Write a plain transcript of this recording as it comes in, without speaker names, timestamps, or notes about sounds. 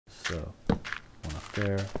So one up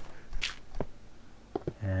there,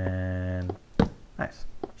 and nice.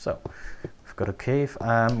 So we've got a cave.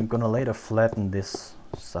 I'm gonna later flatten this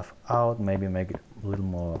stuff out, maybe make it a little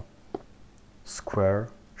more square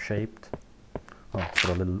shaped. Oh,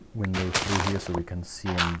 put a little window through here so we can see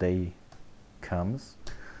when day comes.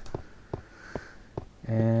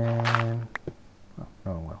 And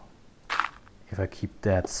oh well, if I keep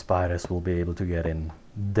that, spiders will be able to get in.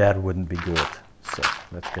 That wouldn't be good. So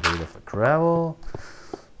let's get rid of the gravel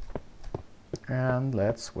and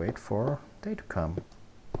let's wait for day to come.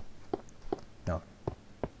 No,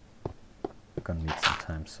 we're gonna need some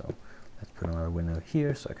time, so let's put another window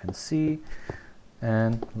here so I can see,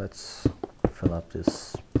 and let's fill up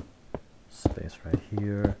this space right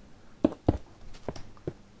here.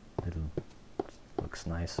 Little looks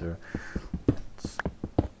nicer. Let's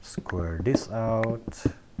square this out.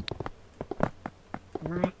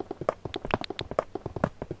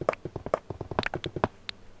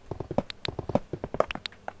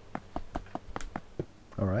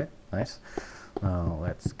 All right, nice. Now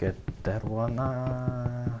let's get that one.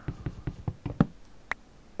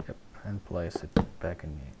 Yep, and place it back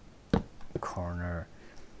in the corner.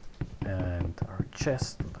 And our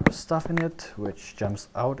chest with our stuff in it, which jumps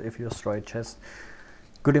out if you destroy a chest.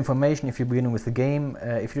 Good information if you're beginning with the game.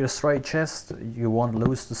 If you destroy a chest, you won't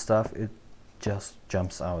lose the stuff. It just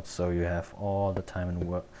jumps out, so you have all the time in the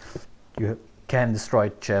world. You can destroy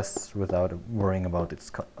chests without worrying about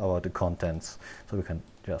the contents. So we can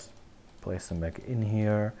just place them back in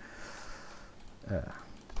here.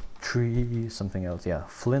 Tree, something else. Yeah,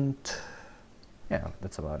 flint. Yeah,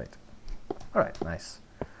 that's about it. All right, nice.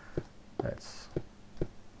 Let's.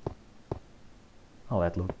 Oh,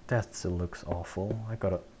 that still looks awful. I've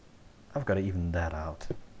got to even that out.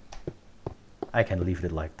 I can leave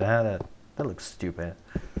it like that. That looks stupid.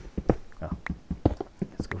 Oh,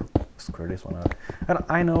 let's go square this one out. And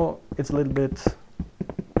I know it's a little bit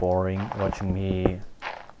boring watching me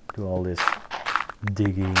do all this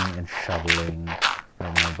digging and shoveling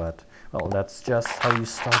right now, but well, that's just how you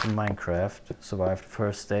start in Minecraft. Survive the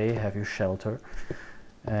first day, have your shelter.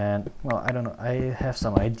 And well, I don't know, I have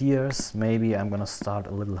some ideas. Maybe I'm gonna start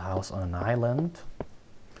a little house on an island,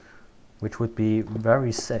 which would be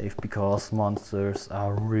very safe because monsters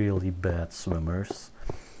are really bad swimmers.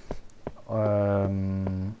 Or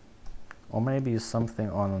maybe something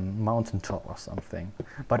on a mountaintop or something.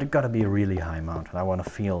 But it gotta be a really high mountain. I wanna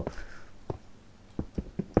feel,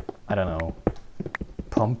 I don't know,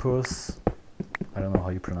 pompous. I don't know how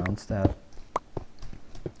you pronounce that.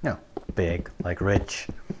 No. Big, like rich,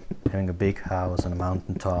 having a big house on a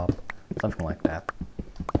mountaintop, something like that.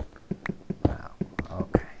 Wow,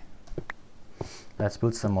 okay. Let's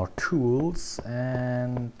build some more tools,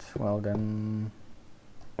 and well, then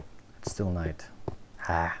it's still night.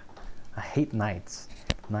 I hate nights.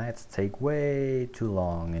 Nights take way too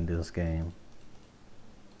long in this game.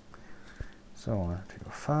 So 1, 2,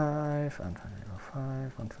 3, 4, 5, and 2, 3, 4,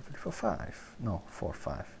 5, 1, 2, 3, 4, 5. No, 4,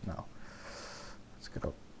 5. Now let's get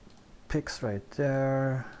up. Picks right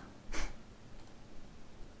there.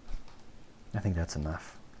 I think that's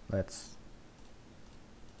enough. Let's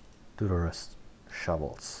do the rest.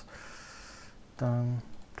 Shovels. Done,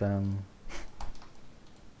 done.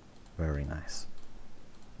 Very nice.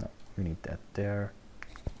 No, we need that there.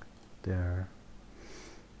 There.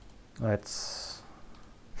 Let's.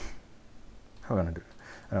 How are we gonna do it?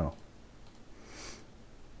 I don't know.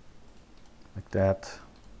 Like that.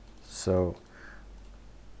 So.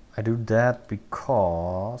 I do that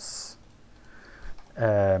because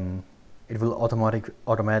it will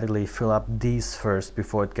automatically fill up these first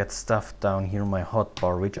before it gets stuff down here in my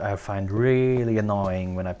hotbar, which I find really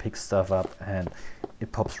annoying when I pick stuff up and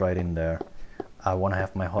it pops right in there. I want to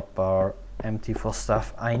have my hotbar empty for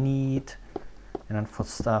stuff I need, and then for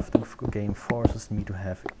stuff the game forces me to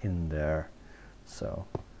have in there. So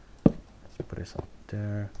let's put this up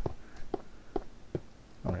there.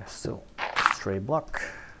 Oh, there's still a stray block.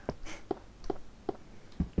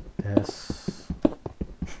 Yes.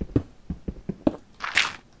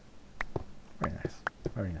 Very nice.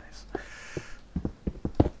 Very nice.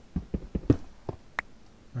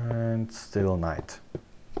 And still night.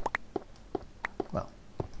 Well.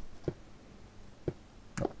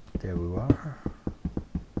 Oh, there we are.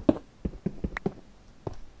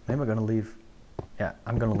 Maybe I'm gonna leave. Yeah,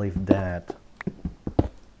 I'm gonna leave that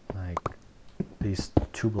like these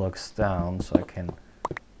 2 blocks down so I can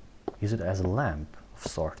use it as a lamp.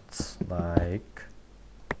 Sorts, like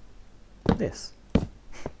this.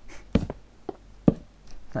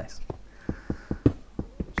 Nice.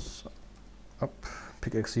 So, up,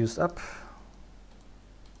 pickaxe used up,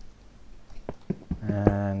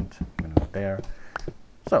 and point. I'm gonna go there.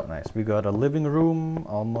 So nice. We got a living room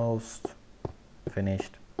almost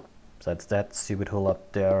finished. So that's that stupid hole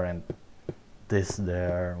up there and this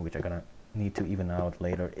there, which I'm gonna need to even out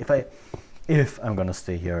later. If I'm gonna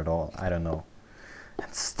stay here at all, I don't know.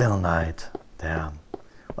 And still night. Damn.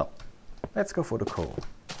 Well, let's go for the coal.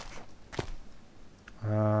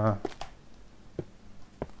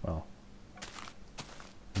 Well,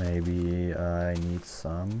 maybe I need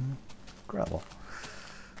some gravel.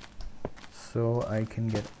 So I can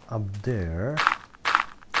get up there.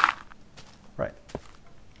 Right.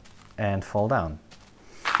 And fall down.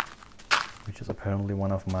 Which is apparently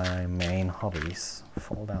one of my main hobbies.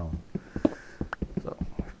 Fall down. So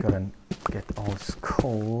we've got to get all this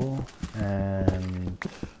coal and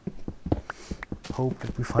hope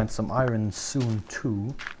that we find some iron soon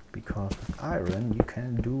too, because with iron you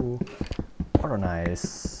can do other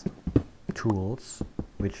nice tools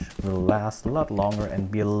which will last a lot longer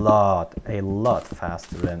and be a lot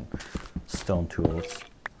faster than stone tools.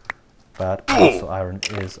 But also iron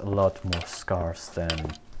is a lot more scarce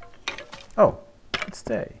than... Oh, it's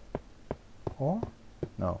day. Or?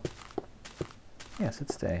 No. Yes,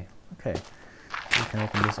 it's day. Okay. We can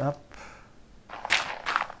open this up.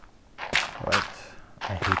 Right.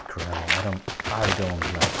 I hate gravel. I don't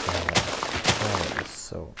like gravel. Gravel is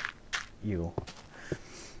so ew.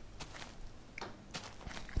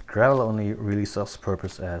 Gravel only really serves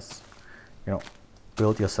purpose as, you know,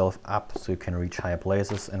 build yourself up so you can reach higher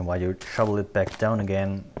places, and while you shovel it back down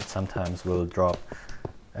again, it sometimes will drop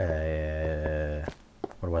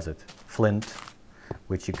what was it? Flint,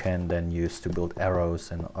 which you can then use to build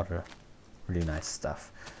arrows and other really nice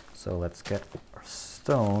stuff. So let's get our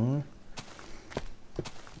stone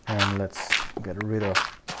and let's get rid of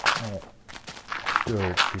all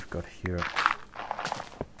dirt we've got here,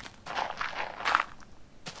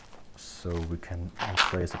 so we can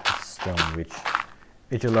replace it with stone, which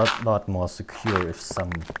is a lot more secure if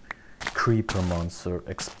some creeper monster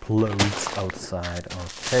explodes outside.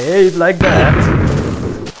 Okay, like that.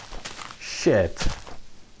 Shit.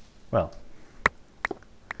 Well,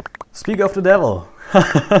 speak of the devil.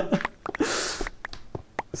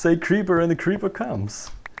 Say creeper and the creeper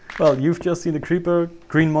comes. Well, you've just seen the creeper,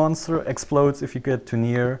 green monster, explodes if you get too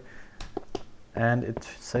near. And it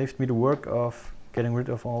saved me the work of getting rid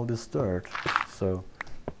of all this dirt. So,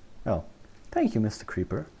 well, thank you, Mr.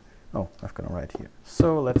 Creeper. Oh, I've got it right here.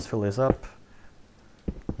 So let's fill this up.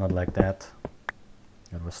 Not like that.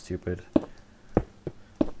 That was stupid.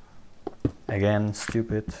 Again,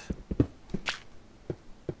 stupid.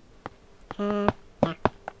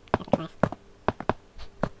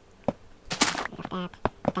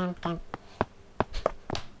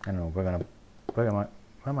 I know, where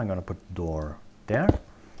am I gonna put the door? There?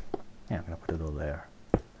 Yeah, I'm gonna put the door there.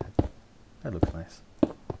 That looks nice.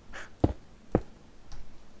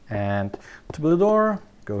 And to build a door,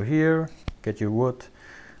 go here, get your wood,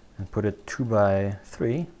 and put it 2 by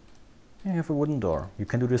 3. And you have a wooden door. You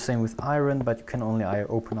can do the same with iron, but you can only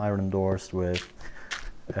open iron doors with,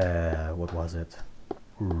 what was it?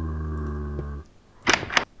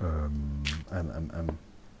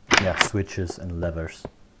 Yeah, switches and levers.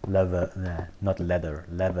 Not leather,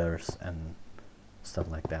 levers and stuff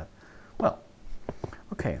like that. Well,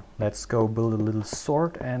 okay, let's go build a little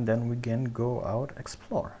sword and then we can go out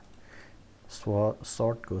explore.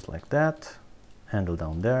 Sword goes like that, handle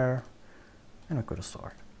down there, and I've got a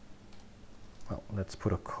sword. Well, let's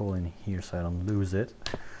put a coal in here so I don't lose it.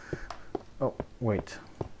 Oh, wait,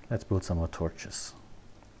 let's build some more torches.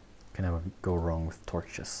 Can never go wrong with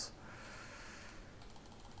torches.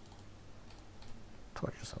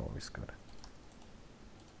 Torches are always good.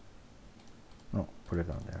 No, put it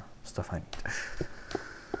down there. Stuff I need.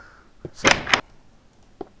 So,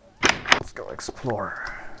 let's go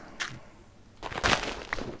explore.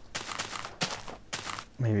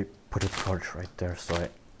 Maybe put a torch right there so I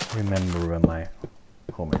remember where my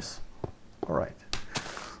home is. Alright.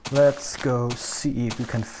 Let's go see if we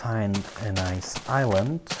can find a nice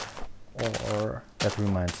island. Or, that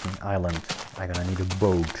reminds me, island. I'm gonna need a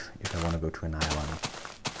boat if I want to go to an island.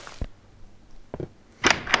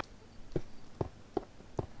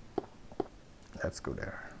 Let's go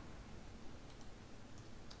there.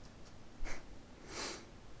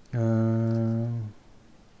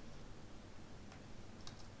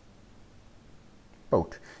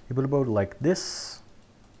 Boat. You build a boat like this.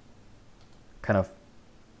 Kind of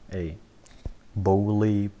a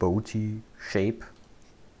boaty shape.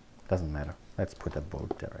 Doesn't matter. Let's put a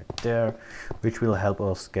boat there, right there, which will help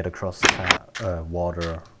us get across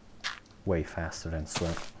water way faster than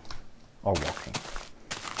swim or walking.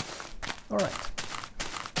 All right.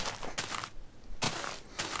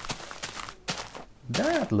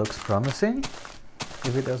 That looks promising.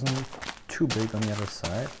 If it doesn't too big on the other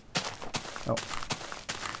side. Oh.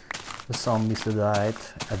 The zombies that died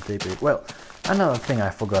at daybreak. Well, another thing I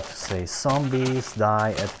forgot to say. Zombies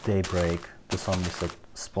die at daybreak. The zombies that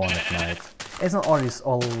spawn at night. It's not always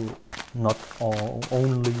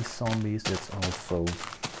only zombies. It's also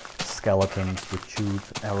skeletons which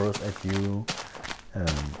shoot arrows at you.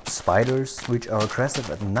 Spiders which are aggressive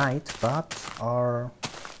at night but are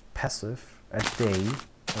passive at day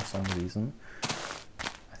for some reason.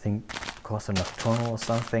 I think because they're nocturnal or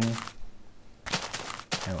something.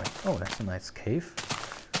 Anyway, oh, that's a nice cave.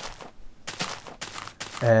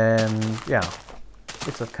 And yeah,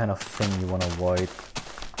 it's a kind of thing you want to avoid.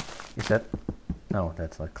 Is that? No,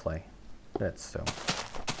 that's not clay. That's stone.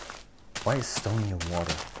 Why is stone in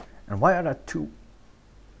water? And why are there two?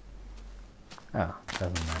 Ah,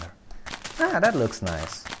 doesn't matter. Ah, that looks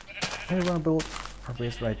nice. Maybe we want to build our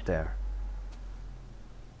base right there.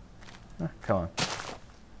 Ah, come on.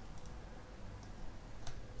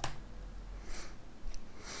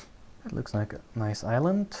 That looks like a nice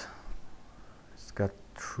island. It's got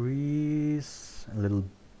trees, a little...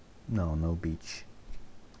 no beach.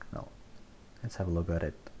 No. Let's have a look at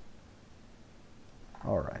it.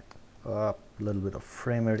 Alright. A little bit of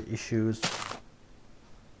frame rate issues.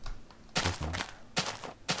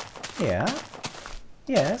 Yeah.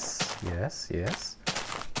 Yes.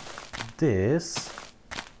 This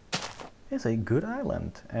is a good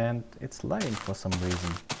island and it's lagging for some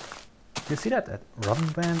reason. You see that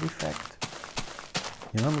rubber band effect?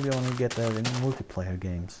 You normally only get that in multiplayer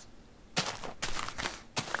games.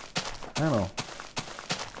 I don't know.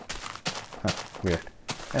 Huh, weird.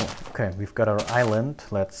 Anyway, okay, we've got our island.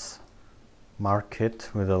 Let's mark it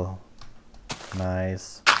with a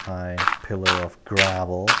nice high pillar of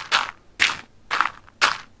gravel.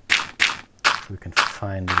 So we can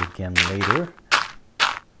find it again later.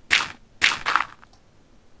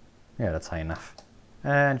 Yeah, that's high enough.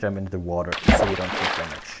 And jump into the water so we don't take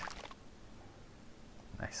damage.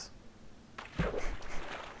 Nice.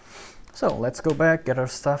 So let's go back, get our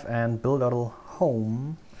stuff, and build our little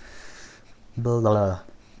home. Build a...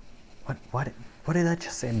 What did I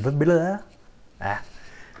just say?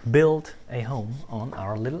 Build a home on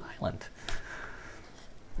our little island.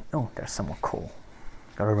 Oh, there's some more coal.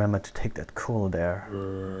 Gotta remember to take that coal there.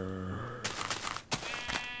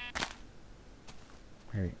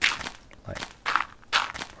 Maybe, like,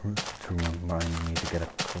 to remind me to get a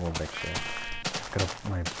coal back there. Got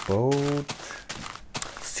my boat.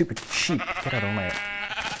 Stupid sheep, get out of my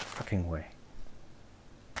fucking way.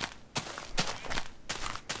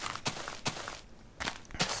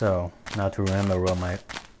 So, now to remember where my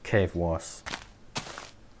cave was.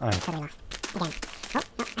 I'm totally lost. Again.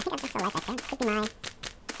 Oh, no, I think I'm just right back there. Could be my...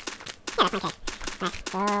 Yeah, that's my cave. Nice.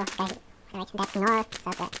 So, right, that's north,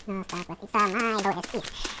 southwest, north, southwest. It's my boat is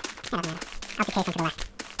east. Yeah, doesn't matter. I'll be cave to the left.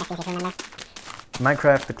 That's easy to remember.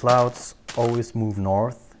 Minecraft, the clouds always move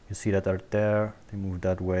north. You see that they're there. They move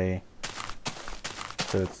that way.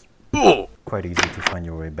 So it's quite easy to find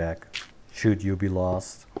your way back. Should you be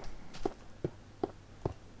lost.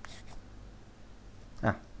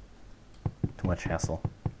 Ah, too much hassle.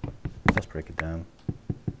 Just break it down.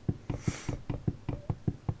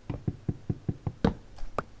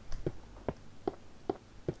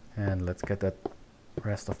 And let's get that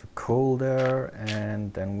rest of the coal there,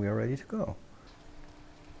 and then we are ready to go.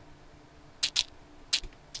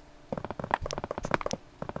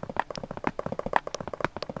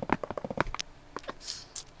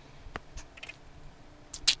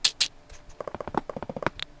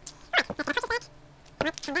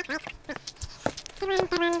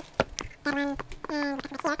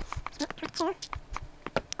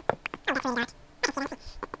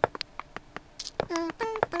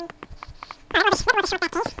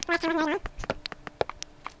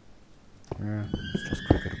 It's just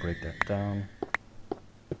quicker to break that down.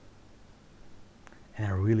 And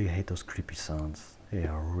I really hate those creepy sounds. They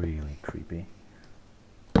are really creepy.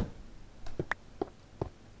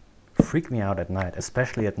 Freak me out at night,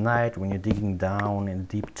 especially at night when you're digging down in a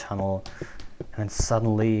deep tunnel and then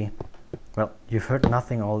suddenly, well, you've heard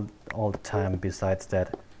nothing all the time besides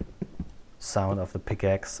that sound of the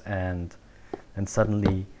pickaxe, and then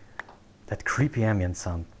suddenly that creepy ambient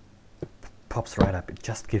sound pops right up. It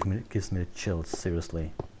just gives me the chills,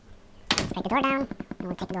 seriously. Let's break the door down. I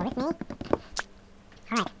will take the door with me.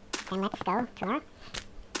 Alright, then let's go to our home.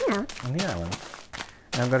 On the island.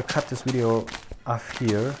 And I'm gonna cut this video off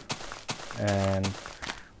here. And,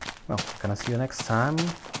 well, gonna see you next time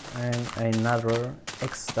in another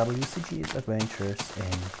xwcg's adventures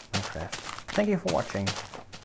in Minecraft. Thank you for watching.